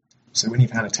 So when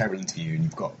you've had a terrible interview and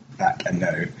you've got back a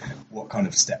no, what kind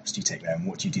of steps do you take then?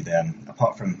 What do you do then?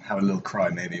 Apart from have a little cry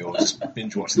maybe, or just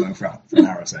binge watch something for an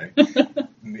hour or so.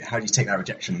 How do you take that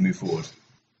rejection and move forward?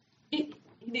 It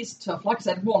is tough. Like I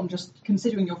said, one, just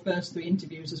considering your first 3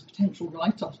 interviews as potential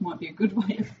write-offs might be a good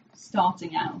way of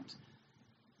starting out.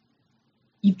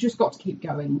 You've just got to keep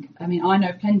going. I mean, I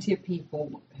know plenty of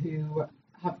people who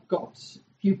have got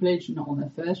pupillage not on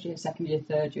their first year, second year,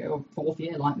 third year, or 4th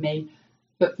year like me.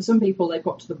 But for some people, they've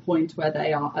got to the point where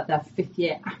they are at their 5th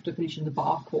year after finishing the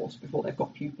bar course before they've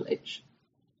got pupillage.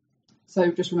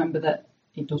 So just remember that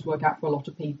it does work out for a lot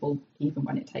of people, even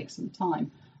when it takes some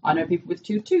time. I know people with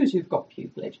 2-2s who've got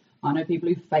pupillage. I know people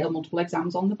who fail multiple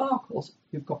exams on the bar course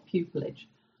who've got pupillage.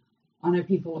 I know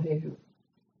people who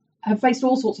have faced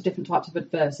all sorts of different types of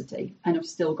adversity and have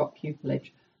still got pupillage.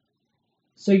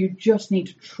 So you just need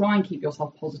to try and keep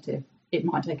yourself positive. It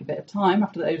might take a bit of time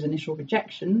after those initial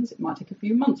rejections. It might take a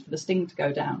few months for the sting to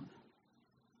go down.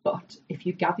 But if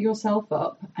you gather yourself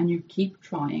up and you keep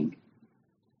trying,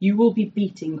 you will be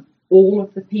beating all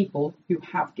of the people who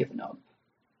have given up.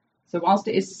 So whilst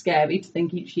it is scary to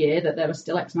think each year that there are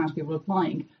still X amount of people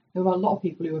applying, there are a lot of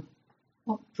people who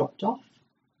have dropped off,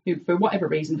 who for whatever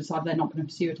reason decide they're not going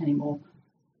to pursue it anymore.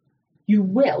 You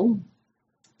will,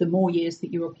 the more years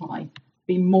that you apply,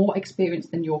 be more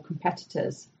experienced than your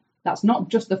competitors. That's not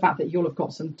just the fact that you'll have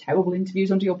got some terrible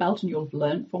interviews under your belt and you'll have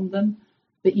learned from them,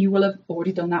 but you will have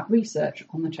already done that research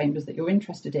on the chambers that you're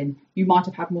interested in. You might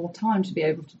have had more time to be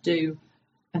able to do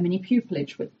a mini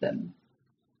pupillage with them.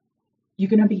 you're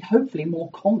going to be hopefully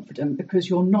more confident because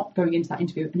you're not going into that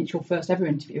interview and it's your first ever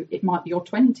interview. It might be your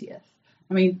 20th.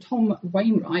 I mean, Tom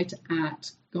Wainwright at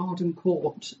Garden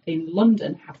Court in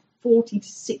London had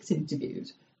 46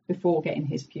 interviews before getting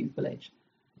his pupillage.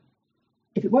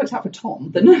 If it works out for Tom,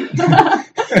 then I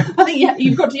think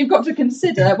you've got to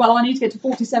consider, well, I need to get to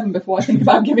 47 before I think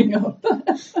about giving up.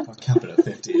 I'll cap it at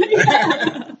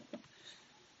 50.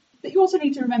 But you also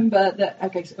need to remember that,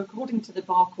 so according to the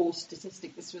Bar Course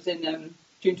statistic, this was in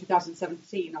June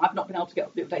 2017. I've not been able to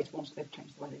get the updated ones because they've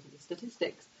changed the way they do the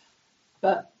statistics.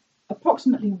 But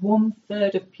approximately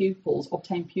 1/3 of pupils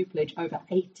obtain pupillage over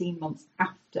 18 months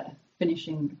after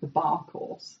finishing the Bar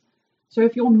Course. So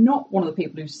if you're not one of the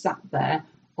people who sat there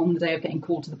on the day of getting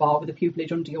called to the bar with a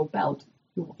pupillage under your belt,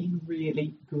 you're in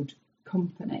really good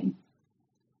company.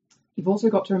 You've also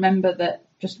got to remember that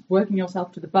just working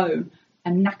yourself to the bone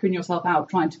and knackering yourself out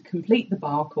trying to complete the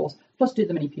Bar Course, plus do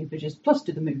the mini pupillages, plus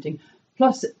do the mooting,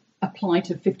 plus apply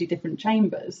to 50 different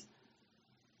chambers,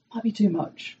 might be too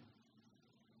much.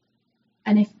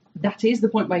 And if that is the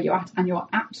point where you're at and you're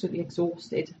absolutely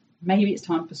exhausted, maybe it's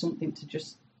time for something to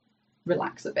just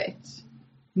relax a bit.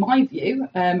 My view,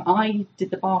 I did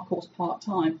the Bar Course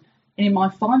part-time, and in my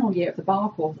final year of the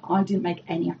Bar Course, I didn't make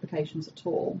any applications at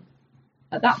all.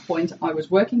 At that point, I was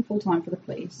working full-time for the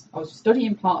police, I was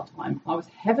studying part-time, I was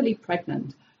heavily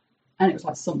pregnant, and it was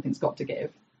like, something's got to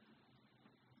give.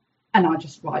 And I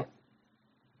just,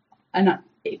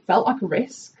 it felt like a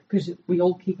risk, because we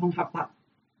all keep on have that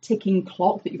ticking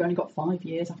clock that you've only got 5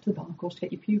 years after the Bar Course to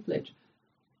get your pupillage.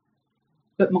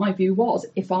 But my view was,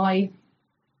 if I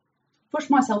push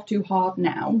myself too hard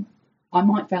now, I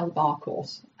might fail the Bar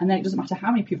Course. And then it doesn't matter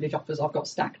how many pupillage offers I've got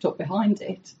stacked up behind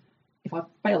it. If I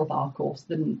fail the Bar Course,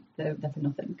 then they're for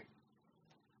nothing.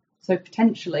 So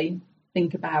potentially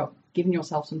think about giving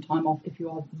yourself some time off if you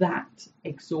are that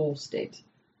exhausted.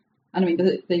 And I mean,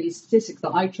 the statistics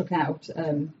that I took out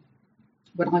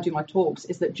when I do my talks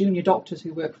is that junior doctors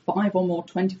who work 5 or more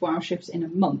 24-hour shifts in a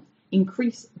month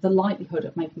increase the likelihood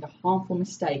of making a harmful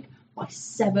mistake by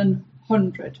 700%.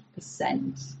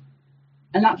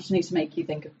 And that just needs to make you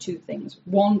think of 2 things.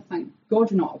 One, thank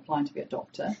God you're not applying to be a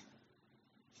doctor.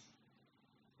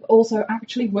 But also,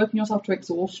 actually working yourself to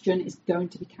exhaustion is going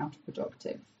to be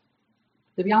counterproductive.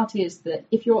 The reality is that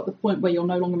if you're at the point where you're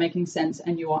no longer making sense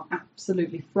and you are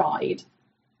absolutely fried,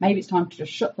 maybe it's time to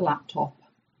just shut the laptop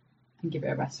and give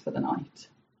it a rest for the night.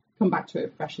 Come back to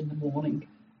it fresh in the morning.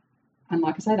 And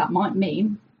like I say, that might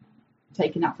mean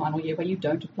taking that final year where you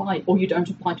don't apply, or you don't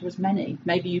apply to as many.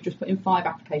 Maybe you just put in 5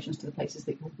 applications to the places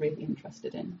that you're really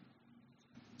interested in.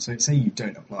 So say you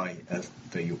don't apply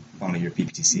for your final year of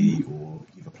PPTC, or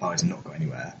you've applied and not got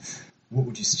anywhere. What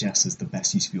would you suggest as the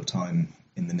best use of your time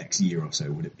in the next year or so?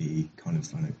 Would it be kind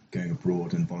of going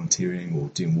abroad and volunteering, or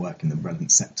doing work in the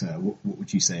relevant sector? What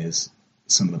would you say is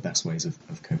some of the best ways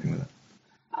of coping with it?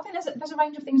 I think there's a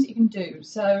range of things that you can do.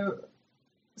 So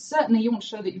certainly you want to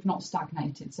show that you've not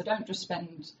stagnated. So don't just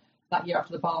spend that year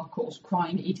after the Bar Course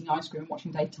crying, eating ice cream,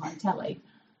 watching daytime telly.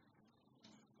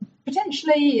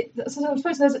 Potentially, so I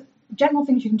suppose there's general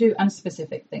things you can do and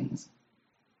specific things.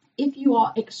 If you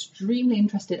are extremely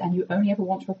interested and you only ever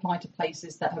want to apply to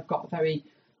places that have got a very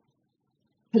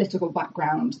political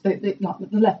background, the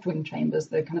left-wing chambers,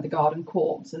 the kind of the Garden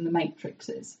Courts and the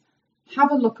Matrixes,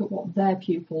 have a look at what their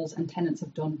pupils and tenants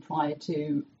have done prior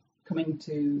to coming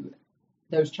to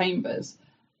those chambers,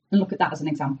 and look at that as an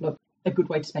example of a good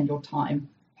way to spend your time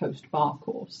post-Bar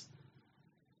Course.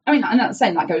 I mean, and that's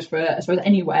saying that goes for, I suppose,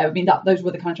 anywhere. I mean, those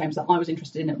were the kind of chambers that I was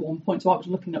interested in at one point, so I was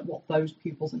looking at what those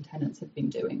pupils and tenants had been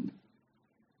doing.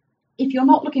 If you're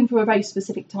not looking for a very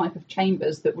specific type of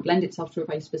chambers that would lend itself to a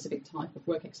very specific type of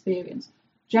work experience,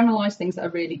 generalised things that are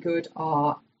really good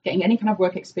are getting any kind of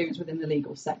work experience within the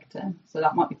legal sector. So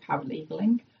that might be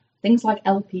paralegaling. Things like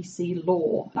LPC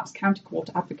law, that's county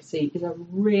court advocacy, is a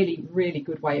really, really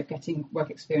good way of getting work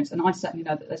experience. And I certainly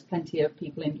know that there's plenty of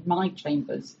people in my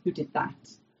chambers who did that.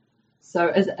 So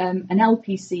as an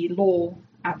LPC law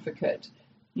advocate,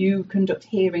 you conduct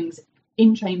hearings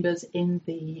in chambers in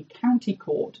the county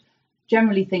court,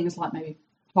 generally things like maybe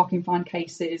parking fine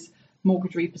cases,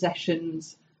 mortgage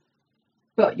repossessions,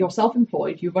 but you're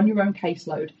self-employed, you run your own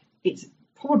caseload. It's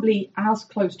probably as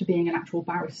close to being an actual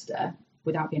barrister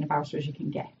without being a barrister as you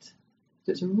can get.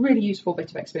 So it's a really useful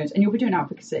bit of experience, and you'll be doing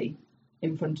advocacy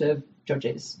in front of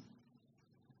judges.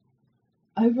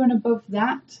 Over and above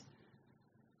that,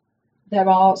 there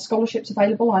are scholarships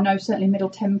available. I know certainly Middle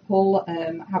Temple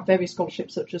have various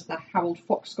scholarships, such as the Harold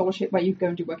Fox Scholarship, where you go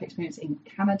and do work experience in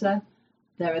Canada.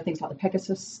 There are things like the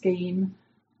Pegasus scheme.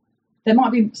 There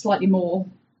might be slightly more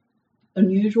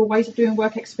unusual ways of doing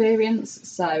work experience.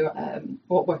 So,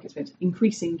 what work experience?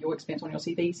 Increasing your experience on your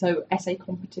CV. So, essay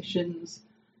competitions,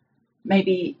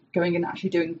 maybe going and actually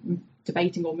doing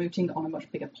debating or mooting on a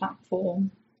much bigger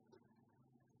platform.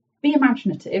 Be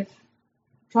imaginative.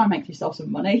 Try and make yourself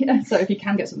some money. So, if you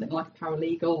can get something like a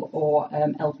paralegal or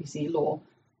LPC law,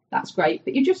 that's great.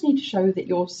 But you just need to show that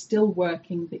you're still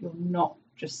working, that you're not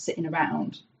just sitting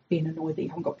around being annoyed that you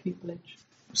haven't got pupillage.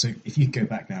 So if you could go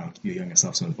back now and give your younger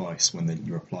self some advice when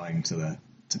you're applying to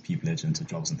pupillage and to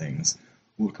jobs and things,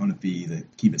 what would kind of be the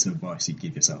key bits of advice you'd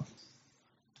give yourself?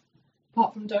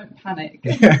 Apart from don't panic.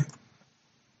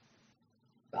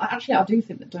 Actually, I do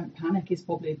think that don't panic is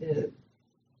probably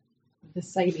the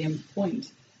salient point.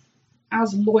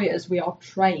 As lawyers, we are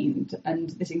trained, and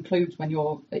this includes when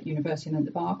you're at university and in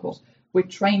the bar course, we're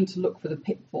trained to look for the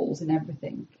pitfalls in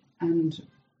everything, and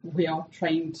we are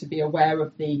trained to be aware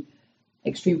of the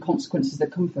extreme consequences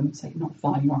that come from, say, not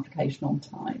filing your application on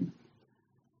time.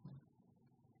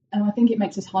 And I think it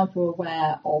makes us hyper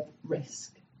aware of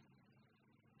risk,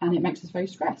 and it makes us very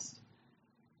stressed.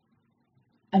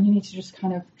 And you need to just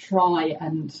kind of try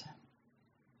and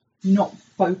not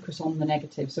focus on the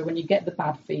negative. So when you get the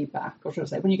bad feedback, or should I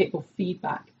say, when you get your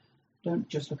feedback, don't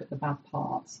just look at the bad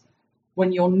parts.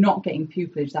 When you're not getting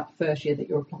pupillage that first year that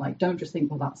you apply, don't just think,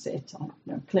 well, that's it.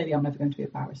 Clearly, I'm never going to be a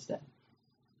barrister.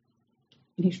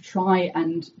 You need to try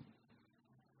and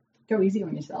go easy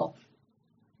on yourself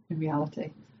in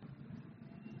reality.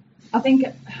 I think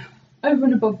over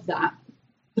and above that,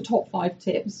 the top 5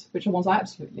 tips, which are ones I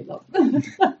absolutely love.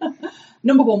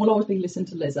 Number 1 will always be listen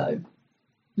to Lizzo.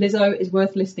 Lizzo is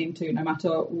worth listening to no matter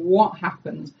what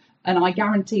happens. And I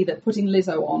guarantee that putting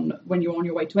Lizzo on when you're on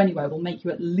your way to anywhere will make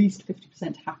you at least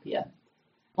 50% happier.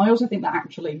 I also think that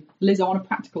actually Lizzo, on a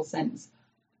practical sense,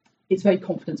 it's very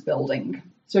confidence building.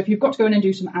 So if you've got to go in and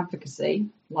do some advocacy,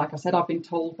 like I said, I've been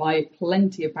told by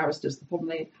plenty of barristers, the problem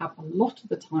they have a lot of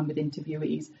the time with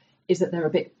interviewees is that they're a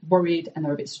bit worried and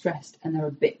they're a bit stressed and they're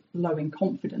a bit low in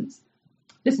confidence.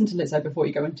 Listen to Lizzo before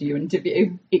you go into your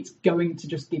interview. It's going to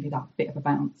just give you that bit of a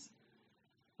bounce.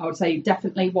 I would say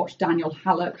definitely watch Daniel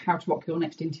Hallock, How to Rock Your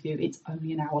Next Interview. It's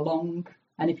only an hour long.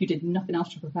 And if you did nothing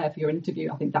else to prepare for your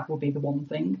interview, I think that would be the one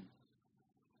thing.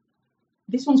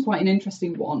 This one's quite an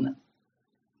interesting one.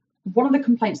 One of the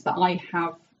complaints that I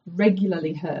have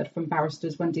regularly heard from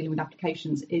barristers when dealing with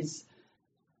applications is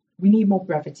we need more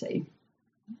brevity.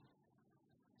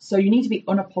 So you need to be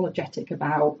unapologetic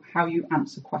about how you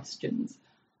answer questions.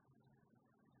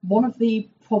 One of the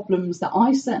problems that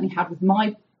I certainly had with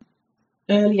my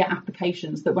earlier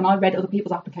applications, that when I read other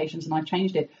people's applications and I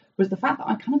changed it, was the fact that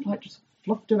I kind of like just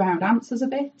fluffed around answers a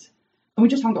bit. And we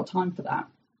just haven't got time for that.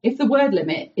 If the word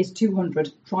limit is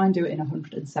 200, try and do it in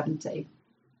 170.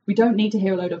 We don't need to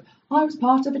hear a load of, I was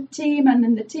part of a team and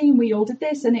in the team we all did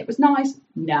this and it was nice.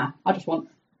 Nah, I just want,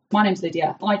 my name's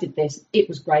Lydia, I did this, it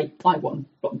was great, I won.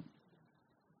 But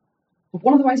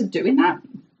one of the ways of doing that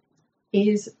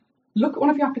is look at one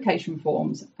of your application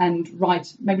forms and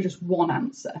write maybe just one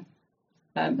answer,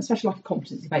 especially like a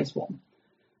competency-based one.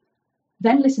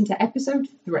 Then listen to episode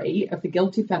 3 of The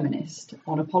Guilty Feminist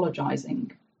on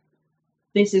apologising.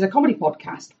 This is a comedy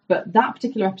podcast, but that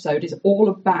particular episode is all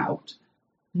about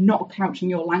not couching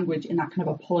your language in that kind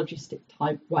of apologistic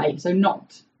type way. So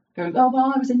not going, oh,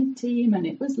 well, I was in a team and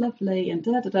it was lovely and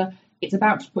da-da-da. It's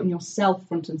about just putting yourself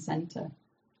front and centre.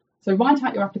 So write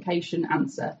out your application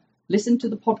answer, listen to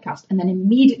the podcast, and then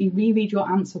immediately reread your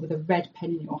answer with a red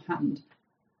pen in your hand.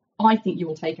 I think you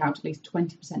will take out at least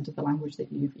 20% of the language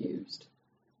that you've used.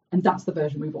 And that's the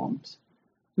version we want.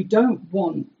 We don't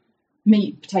want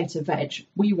meat, potato, veg.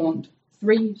 We want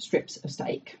 3 strips of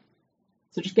steak.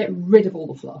 So just get rid of all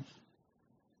the fluff.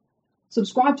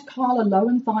 Subscribe to Carla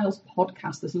Lowenthal's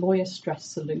podcast, this Lawyer Stress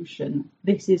Solution.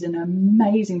 This is an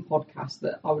amazing podcast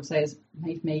that I would say has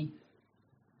made me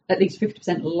at least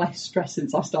 50% less stressed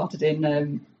since I started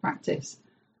in practice.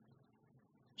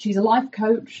 She's a life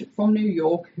coach from New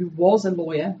York who was a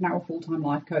lawyer, now a full-time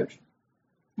life coach.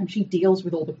 And she deals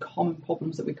with all the common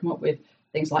problems that we come up with,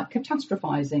 things like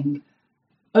catastrophizing,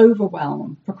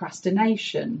 overwhelm,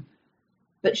 procrastination.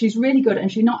 But she's really good,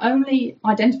 and she not only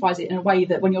identifies it in a way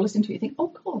that when you're listening to it, you think,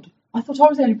 oh God, I thought I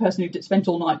was the only person who spent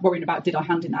all night worrying about did I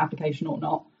hand in the application or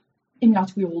not. In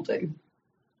reality, we all do.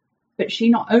 But she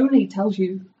not only tells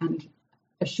you and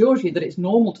assures you that it's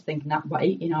normal to think in that way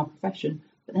in our profession,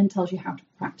 but then tells you how to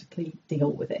practically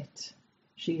deal with it.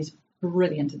 She's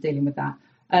brilliant at dealing with that.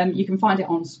 You can find it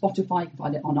on Spotify, you can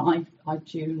find it on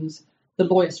iTunes. The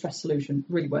Lawyer Stress Solution,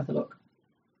 really worth a look.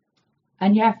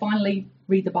 And yeah, finally,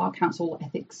 read the Bar Council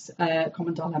Ethics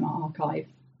Common Dilemma Archive.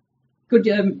 Good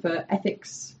for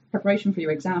ethics preparation for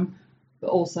your exam. But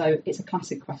also, it's a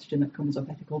classic question that comes up,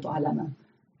 ethical dilemma.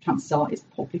 Chances are it's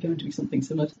probably going to be something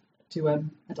similar to a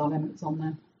dilemma that's on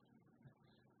there.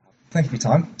 Thank you for your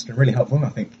time. It's been really helpful, and I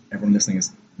think everyone listening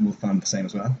will find the same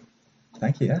as well.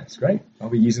 Thank you, yeah, it's great. I'll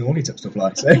be using all your tips to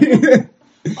apply. So.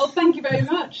 Well, thank you very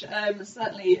much.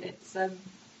 Certainly, it's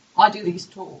I do these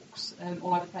talks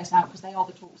all over the place now because they are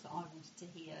the talks that I wanted to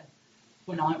hear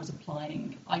when I was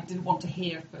applying. I didn't want to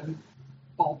hear from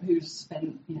Bob, who's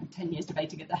spent 10 years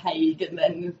debating at The Hague and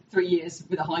then 3 years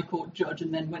with a High Court judge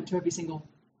and then went to every single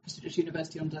prestigious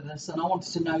university under the sun. I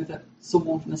wanted to know that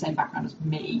someone from the same background as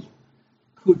me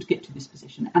could get to this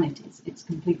position, and it's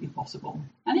completely possible.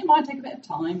 And it might take a bit of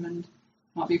time and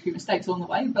might be a few mistakes along the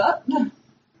way, but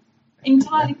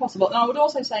entirely possible. And I would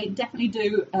also say definitely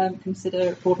do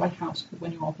consider Broadway House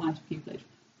when you're applying to pupillage.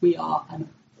 We are an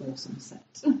awesome set.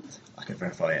 I can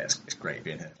verify it. It's great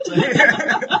being here.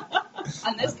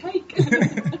 And there's cake.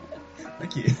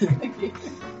 Thank you. Thank you.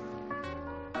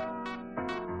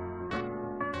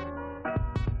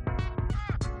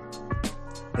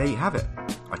 There you have it.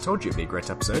 I told you it'd be a great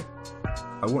episode.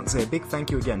 I want to say a big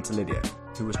thank you again to Lydia,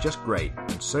 who was just great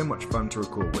and so much fun to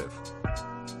record with.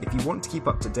 If you want to keep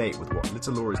up to date with what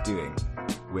Little Law is doing,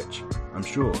 which I'm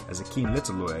sure as a keen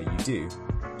little lawyer you do,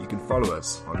 you can follow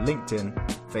us on LinkedIn,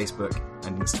 Facebook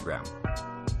and Instagram.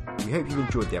 We hope you've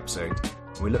enjoyed the episode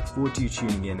and we look forward to you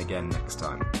tuning in again next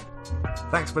time.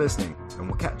 Thanks for listening and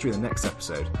we'll catch you in the next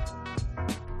episode.